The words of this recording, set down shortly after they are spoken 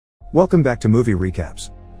Welcome back to Movie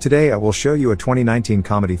Recaps. Today I will show you a 2019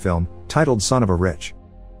 comedy film, titled Son of a Rich.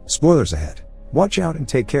 Spoilers ahead. Watch out and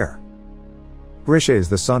take care. Grisha is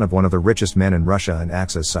the son of one of the richest men in Russia and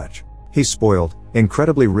acts as such. He's spoiled,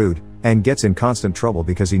 incredibly rude, and gets in constant trouble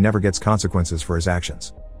because he never gets consequences for his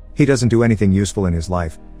actions. He doesn't do anything useful in his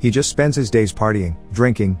life, he just spends his days partying,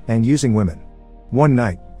 drinking, and using women. One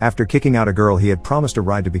night, after kicking out a girl he had promised a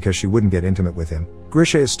ride to because she wouldn't get intimate with him,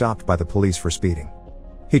 Grisha is stopped by the police for speeding.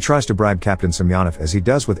 He tries to bribe Captain Semyonov as he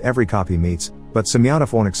does with every cop he meets, but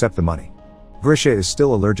Semyonov won't accept the money. Grisha is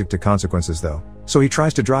still allergic to consequences though, so he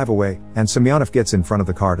tries to drive away, and Semyonov gets in front of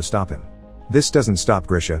the car to stop him. This doesn't stop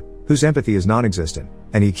Grisha, whose empathy is non-existent,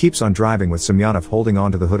 and he keeps on driving with Semyonov holding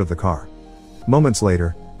onto the hood of the car. Moments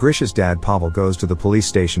later, Grisha's dad Pavel goes to the police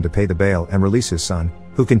station to pay the bail and release his son,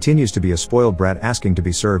 who continues to be a spoiled brat asking to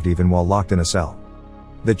be served even while locked in a cell.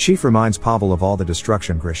 The chief reminds Pavel of all the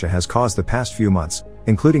destruction Grisha has caused the past few months,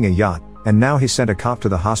 including a yacht, and now he sent a cop to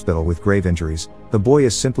the hospital with grave injuries. The boy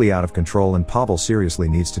is simply out of control and Pavel seriously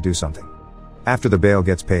needs to do something. After the bail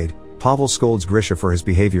gets paid, Pavel scolds Grisha for his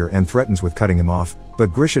behavior and threatens with cutting him off,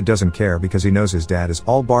 but Grisha doesn't care because he knows his dad is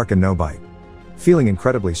all bark and no bite. Feeling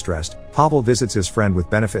incredibly stressed, Pavel visits his friend with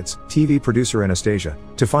benefits, TV producer Anastasia,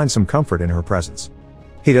 to find some comfort in her presence.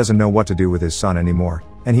 He doesn't know what to do with his son anymore,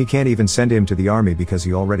 and he can't even send him to the army because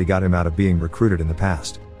he already got him out of being recruited in the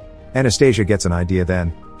past. Anastasia gets an idea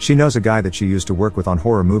then. She knows a guy that she used to work with on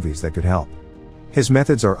horror movies that could help. His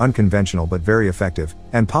methods are unconventional but very effective,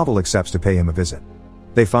 and Pavel accepts to pay him a visit.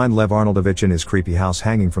 They find Lev Arnoldovich in his creepy house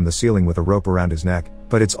hanging from the ceiling with a rope around his neck,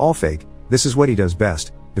 but it's all fake. This is what he does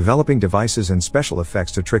best, developing devices and special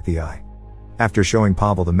effects to trick the eye. After showing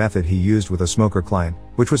Pavel the method he used with a smoker client,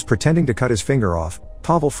 which was pretending to cut his finger off,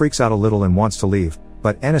 Pavel freaks out a little and wants to leave,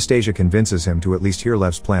 but Anastasia convinces him to at least hear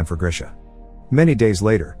Lev's plan for Grisha. Many days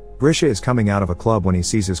later, Grisha is coming out of a club when he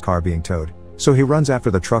sees his car being towed, so he runs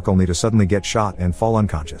after the truck only to suddenly get shot and fall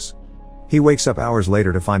unconscious. He wakes up hours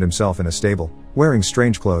later to find himself in a stable, wearing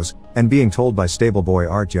strange clothes, and being told by stable boy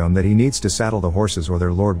Artyom that he needs to saddle the horses or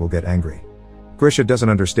their lord will get angry. Grisha doesn't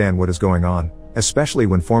understand what is going on, especially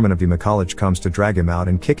when foreman of the college comes to drag him out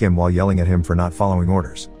and kick him while yelling at him for not following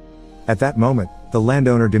orders. At that moment, the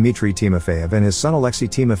landowner Dmitry Timofeyev and his son Alexei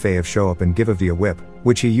Timofeyev show up and give Avdi a whip,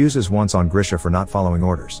 which he uses once on Grisha for not following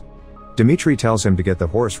orders. Dmitry tells him to get the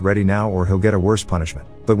horse ready now or he'll get a worse punishment,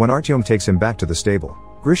 but when Artyom takes him back to the stable,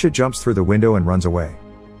 Grisha jumps through the window and runs away.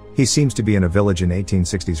 He seems to be in a village in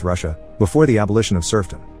 1860s Russia, before the abolition of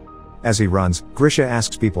serfdom. As he runs, Grisha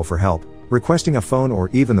asks people for help, requesting a phone or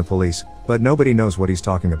even the police, but nobody knows what he's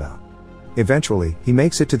talking about. Eventually, he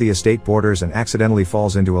makes it to the estate borders and accidentally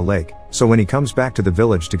falls into a lake, so when he comes back to the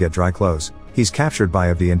village to get dry clothes, he's captured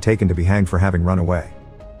by Avdi and taken to be hanged for having run away.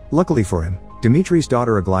 Luckily for him, Dmitry's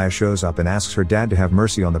daughter Aglaya shows up and asks her dad to have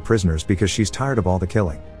mercy on the prisoners because she's tired of all the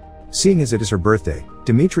killing. Seeing as it is her birthday,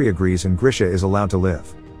 Dmitry agrees and Grisha is allowed to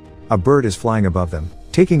live. A bird is flying above them,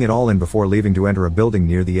 taking it all in before leaving to enter a building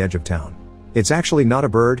near the edge of town. It's actually not a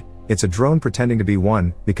bird, it's a drone pretending to be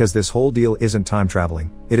one, because this whole deal isn't time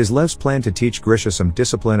traveling. It is Lev's plan to teach Grisha some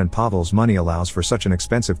discipline and Pavel's money allows for such an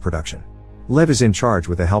expensive production. Lev is in charge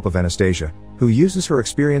with the help of Anastasia, who uses her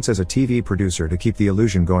experience as a TV producer to keep the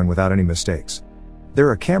illusion going without any mistakes. There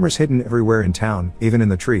are cameras hidden everywhere in town, even in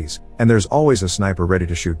the trees, and there's always a sniper ready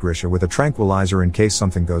to shoot Grisha with a tranquilizer in case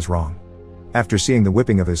something goes wrong. After seeing the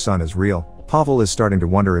whipping of his son is real, Pavel is starting to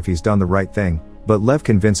wonder if he's done the right thing, but Lev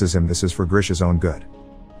convinces him this is for Grisha's own good.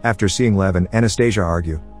 After seeing Lev and Anastasia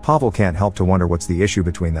argue, Pavel can't help to wonder what's the issue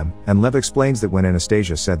between them, and Lev explains that when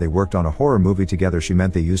Anastasia said they worked on a horror movie together she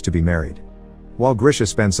meant they used to be married. While Grisha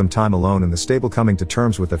spends some time alone in the stable coming to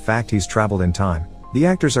terms with the fact he's traveled in time, the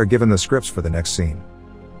actors are given the scripts for the next scene.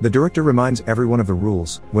 The director reminds everyone of the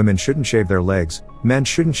rules: women shouldn't shave their legs, men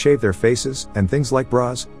shouldn't shave their faces, and things like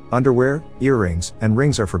bras, underwear, earrings, and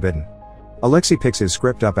rings are forbidden. Alexei picks his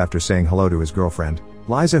script up after saying hello to his girlfriend,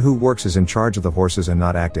 Liza, who works as in charge of the horses and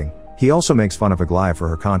not acting. He also makes fun of Aglaya for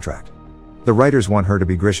her contract. The writers want her to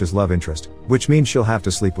be Grisha's love interest, which means she'll have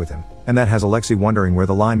to sleep with him, and that has Alexei wondering where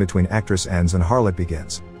the line between actress ends and harlot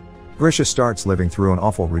begins. Grisha starts living through an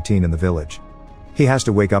awful routine in the village. He has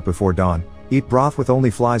to wake up before dawn, eat broth with only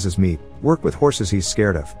flies as meat, work with horses he's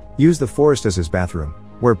scared of, use the forest as his bathroom,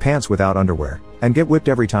 wear pants without underwear, and get whipped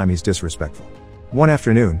every time he's disrespectful. One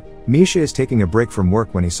afternoon, Misha is taking a break from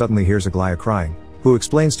work when he suddenly hears Aglaya crying, who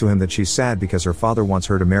explains to him that she's sad because her father wants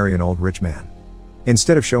her to marry an old rich man.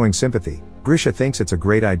 Instead of showing sympathy, Grisha thinks it's a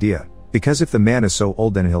great idea, because if the man is so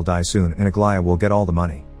old then he'll die soon and Aglaya will get all the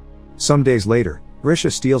money. Some days later,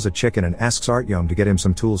 Grisha steals a chicken and asks Artyom to get him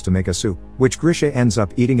some tools to make a soup, which Grisha ends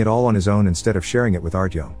up eating it all on his own instead of sharing it with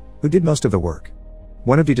Artyom, who did most of the work.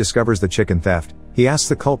 When he discovers the chicken theft, he asks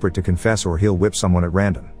the culprit to confess or he'll whip someone at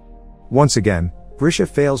random. Once again, Grisha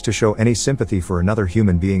fails to show any sympathy for another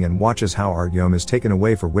human being and watches how Artyom is taken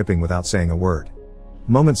away for whipping without saying a word.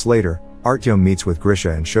 Moments later, Artyom meets with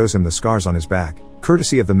Grisha and shows him the scars on his back,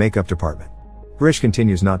 courtesy of the makeup department. Grisha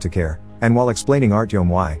continues not to care, and while explaining Artyom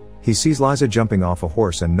why, he sees Liza jumping off a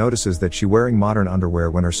horse and notices that she's wearing modern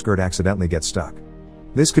underwear when her skirt accidentally gets stuck.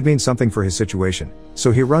 This could mean something for his situation,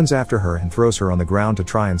 so he runs after her and throws her on the ground to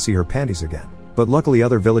try and see her panties again. But luckily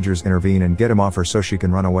other villagers intervene and get him off her so she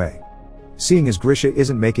can run away. Seeing as Grisha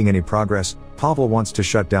isn't making any progress, Pavel wants to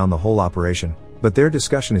shut down the whole operation, but their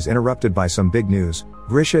discussion is interrupted by some big news.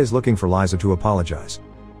 Grisha is looking for Liza to apologize.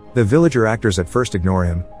 The villager actors at first ignore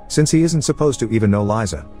him, since he isn't supposed to even know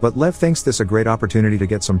Liza, but Lev thinks this a great opportunity to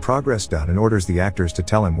get some progress done and orders the actors to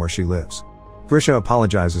tell him where she lives. Grisha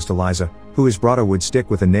apologizes to Liza, who has brought a wood stick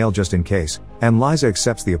with a nail just in case, and Liza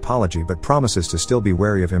accepts the apology but promises to still be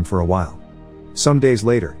wary of him for a while. Some days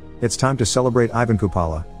later, it's time to celebrate Ivan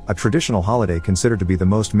Kupala, a traditional holiday considered to be the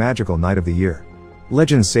most magical night of the year.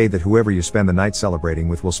 Legends say that whoever you spend the night celebrating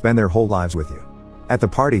with will spend their whole lives with you. At the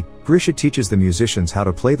party, Grisha teaches the musicians how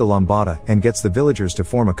to play the lambada and gets the villagers to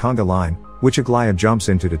form a conga line, which Aglaya jumps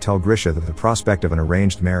into to tell Grisha that the prospect of an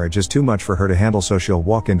arranged marriage is too much for her to handle, so she'll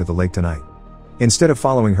walk into the lake tonight. Instead of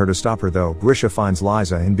following her to stop her though, Grisha finds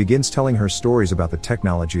Liza and begins telling her stories about the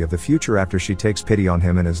technology of the future after she takes pity on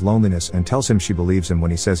him and his loneliness and tells him she believes him when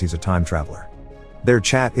he says he's a time traveler. Their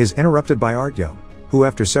chat is interrupted by Artyom, who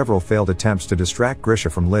after several failed attempts to distract Grisha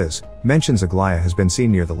from Liz, mentions Aglaya has been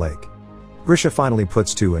seen near the lake. Grisha finally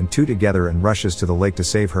puts two and two together and rushes to the lake to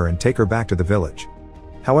save her and take her back to the village.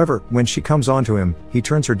 However, when she comes onto him, he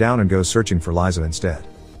turns her down and goes searching for Liza instead.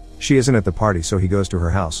 She isn't at the party, so he goes to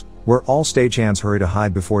her house, where all stagehands hurry to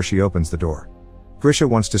hide before she opens the door. Grisha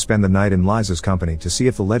wants to spend the night in Liza's company to see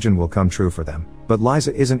if the legend will come true for them, but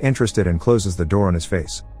Liza isn't interested and closes the door on his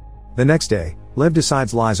face. The next day, Lev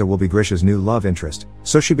decides Liza will be Grisha's new love interest,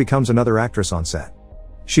 so she becomes another actress on set.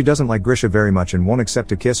 She doesn't like Grisha very much and won't accept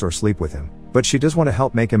to kiss or sleep with him, but she does want to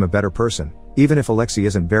help make him a better person, even if Alexei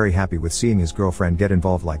isn't very happy with seeing his girlfriend get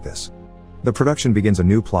involved like this. The production begins a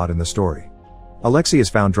new plot in the story. Alexei is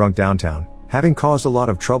found drunk downtown, having caused a lot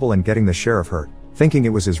of trouble and getting the sheriff hurt, thinking it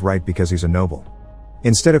was his right because he's a noble.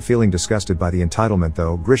 Instead of feeling disgusted by the entitlement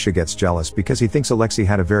though, Grisha gets jealous because he thinks Alexei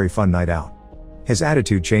had a very fun night out. His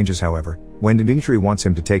attitude changes however, when Dmitry wants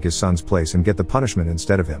him to take his son's place and get the punishment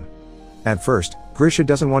instead of him. At first, Grisha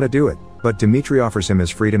doesn't want to do it, but Dmitry offers him his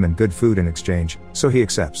freedom and good food in exchange, so he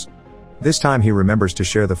accepts. This time he remembers to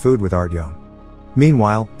share the food with Artyom.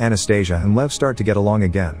 Meanwhile, Anastasia and Lev start to get along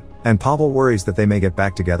again, and Pavel worries that they may get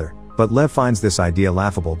back together, but Lev finds this idea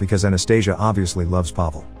laughable because Anastasia obviously loves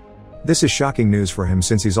Pavel. This is shocking news for him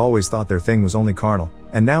since he's always thought their thing was only carnal,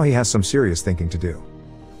 and now he has some serious thinking to do.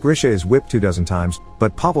 Grisha is whipped 24 times,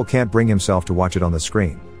 but Pavel can't bring himself to watch it on the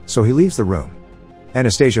screen, so he leaves the room.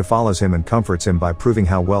 Anastasia follows him and comforts him by proving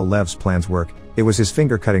how well Lev's plans work. It was his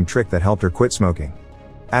finger-cutting trick that helped her quit smoking.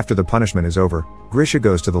 After the punishment is over, Grisha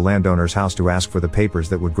goes to the landowner's house to ask for the papers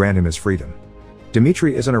that would grant him his freedom.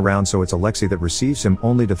 Dmitry isn't around, so it's Alexei that receives him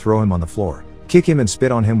only to throw him on the floor, kick him and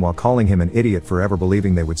spit on him while calling him an idiot for ever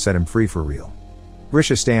believing they would set him free for real.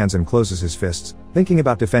 Grisha stands and closes his fists, thinking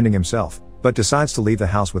about defending himself, but decides to leave the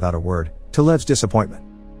house without a word, to Lev's disappointment.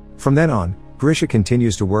 From then on, Grisha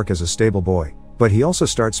continues to work as a stable boy, but he also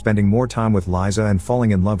starts spending more time with Liza and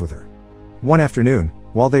falling in love with her. One afternoon,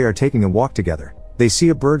 while they are taking a walk together, they see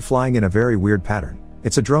a bird flying in a very weird pattern.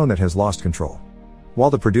 It's a drone that has lost control. While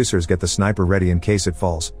the producers get the sniper ready in case it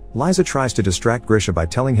falls, Liza tries to distract Grisha by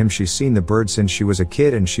telling him she's seen the bird since she was a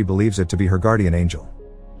kid and she believes it to be her guardian angel.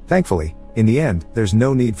 Thankfully, in the end, there's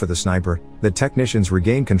no need for the sniper. The technicians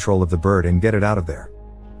regain control of the bird and get it out of there.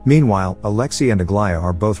 Meanwhile, Alexei and Aglaya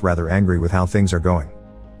are both rather angry with how things are going.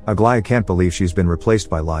 Aglaya can't believe she's been replaced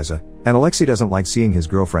by Liza, and Alexei doesn't like seeing his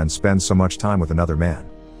girlfriend spend so much time with another man.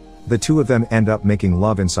 The two of them end up making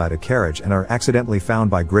love inside a carriage and are accidentally found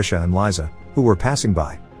by Grisha and Liza, who were passing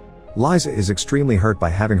by. Liza is extremely hurt by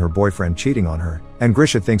having her boyfriend cheating on her, and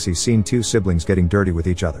Grisha thinks he's seen two siblings getting dirty with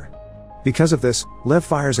each other. Because of this, Lev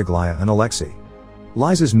fires Aglaya and Alexei.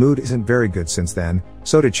 Liza's mood isn't very good since then,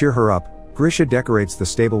 so to cheer her up, Grisha decorates the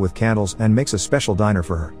stable with candles and makes a special dinner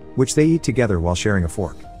for her, which they eat together while sharing a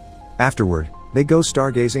fork. Afterward, they go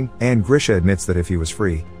stargazing, and Grisha admits that if he was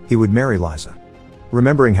free, he would marry Liza.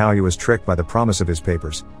 Remembering how he was tricked by the promise of his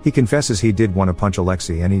papers, he confesses he did want to punch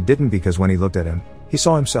Alexei and he didn't because when he looked at him, he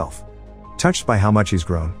saw himself. Touched by how much he's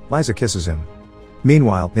grown, Liza kisses him.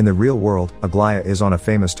 Meanwhile, in the real world, Aglaya is on a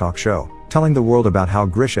famous talk show, telling the world about how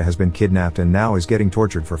Grisha has been kidnapped and now is getting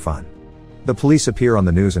tortured for fun. The police appear on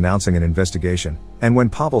the news announcing an investigation, and when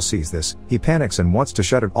Pavel sees this, he panics and wants to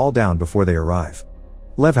shut it all down before they arrive.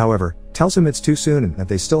 Lev, however, tells him it's too soon and that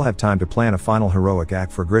they still have time to plan a final heroic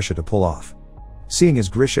act for Grisha to pull off. Seeing as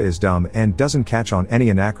Grisha is dumb and doesn't catch on any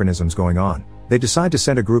anachronisms going on, they decide to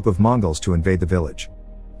send a group of Mongols to invade the village.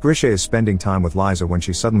 Grisha is spending time with Liza when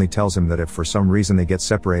she suddenly tells him that if for some reason they get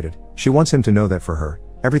separated, she wants him to know that for her,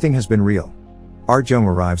 everything has been real. Artyom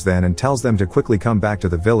arrives then and tells them to quickly come back to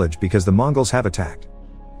the village because the Mongols have attacked.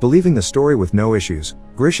 Believing the story with no issues,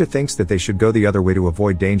 Grisha thinks that they should go the other way to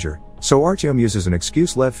avoid danger, so Artyom uses an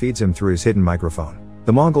excuse Lev feeds him through his hidden microphone.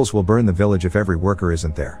 The Mongols will burn the village if every worker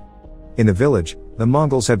isn't there. In the village, the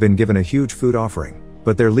Mongols have been given a huge food offering,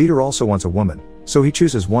 but their leader also wants a woman, so he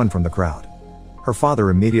chooses one from the crowd. Her father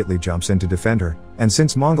immediately jumps in to defend her, and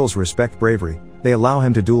since Mongols respect bravery, they allow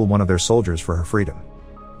him to duel one of their soldiers for her freedom.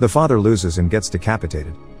 The father loses and gets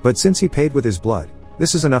decapitated, but since he paid with his blood,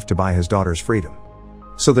 this is enough to buy his daughter's freedom.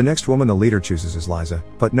 So the next woman the leader chooses is Liza,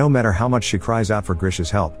 but no matter how much she cries out for Grisha's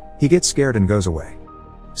help, he gets scared and goes away.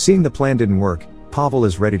 Seeing the plan didn't work, Pavel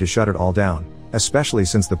is ready to shut it all down, especially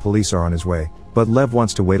since the police are on his way, but Lev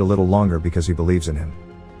wants to wait a little longer because he believes in him.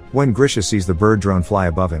 When Grisha sees the bird drone fly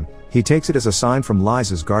above him, he takes it as a sign from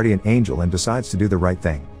Liza's guardian angel and decides to do the right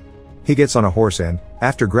thing. He gets on a horse and,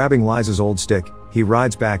 after grabbing Liza's old stick, he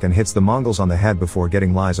rides back and hits the Mongols on the head before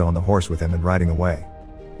getting Liza on the horse with him and riding away.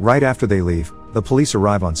 Right after they leave, the police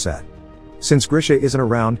arrive on set. Since Grisha isn't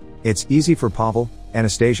around, it's easy for Pavel,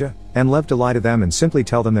 Anastasia, and Lev to lie to them and simply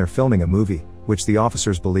tell them they're filming a movie, which the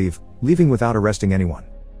officers believe, leaving without arresting anyone.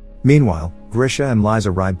 Meanwhile, Grisha and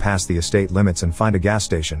Liza ride past the estate limits and find a gas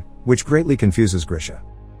station, which greatly confuses Grisha.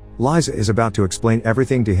 Liza is about to explain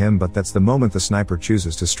everything to him, but that's the moment the sniper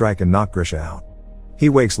chooses to strike and knock Grisha out. He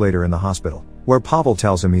wakes later in the hospital, where Pavel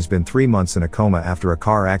tells him he's been 3 months in a coma after a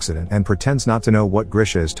car accident and pretends not to know what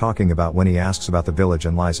Grisha is talking about when he asks about the village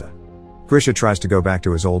and Liza. Grisha tries to go back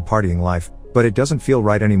to his old partying life, but it doesn't feel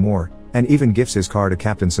right anymore, and even gifts his car to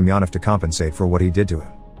Captain Semyonov to compensate for what he did to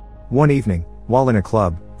him. One evening, while in a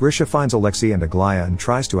club, Grisha finds Alexei and Aglaya and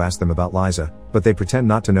tries to ask them about Liza, but they pretend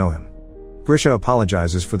not to know him. Grisha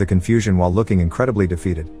apologizes for the confusion while looking incredibly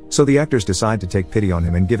defeated, so the actors decide to take pity on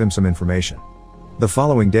him and give him some information. The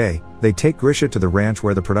following day, they take Grisha to the ranch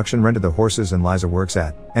where the production rented the horses and Liza works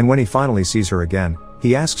at, and when he finally sees her again,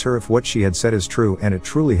 he asks her if what she had said is true and it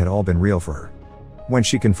truly had all been real for her. When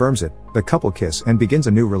she confirms it, the couple kiss and begins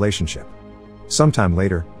a new relationship. Sometime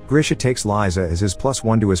later, Grisha takes Liza as his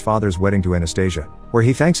 +1 to his father's wedding to Anastasia, where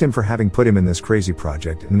he thanks him for having put him in this crazy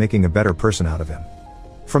project and making a better person out of him.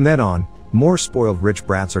 From then on, more spoiled rich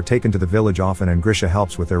brats are taken to the village often and Grisha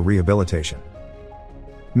helps with their rehabilitation.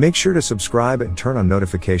 Make sure to subscribe and turn on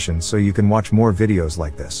notifications so you can watch more videos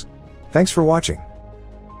like this. Thanks for watching.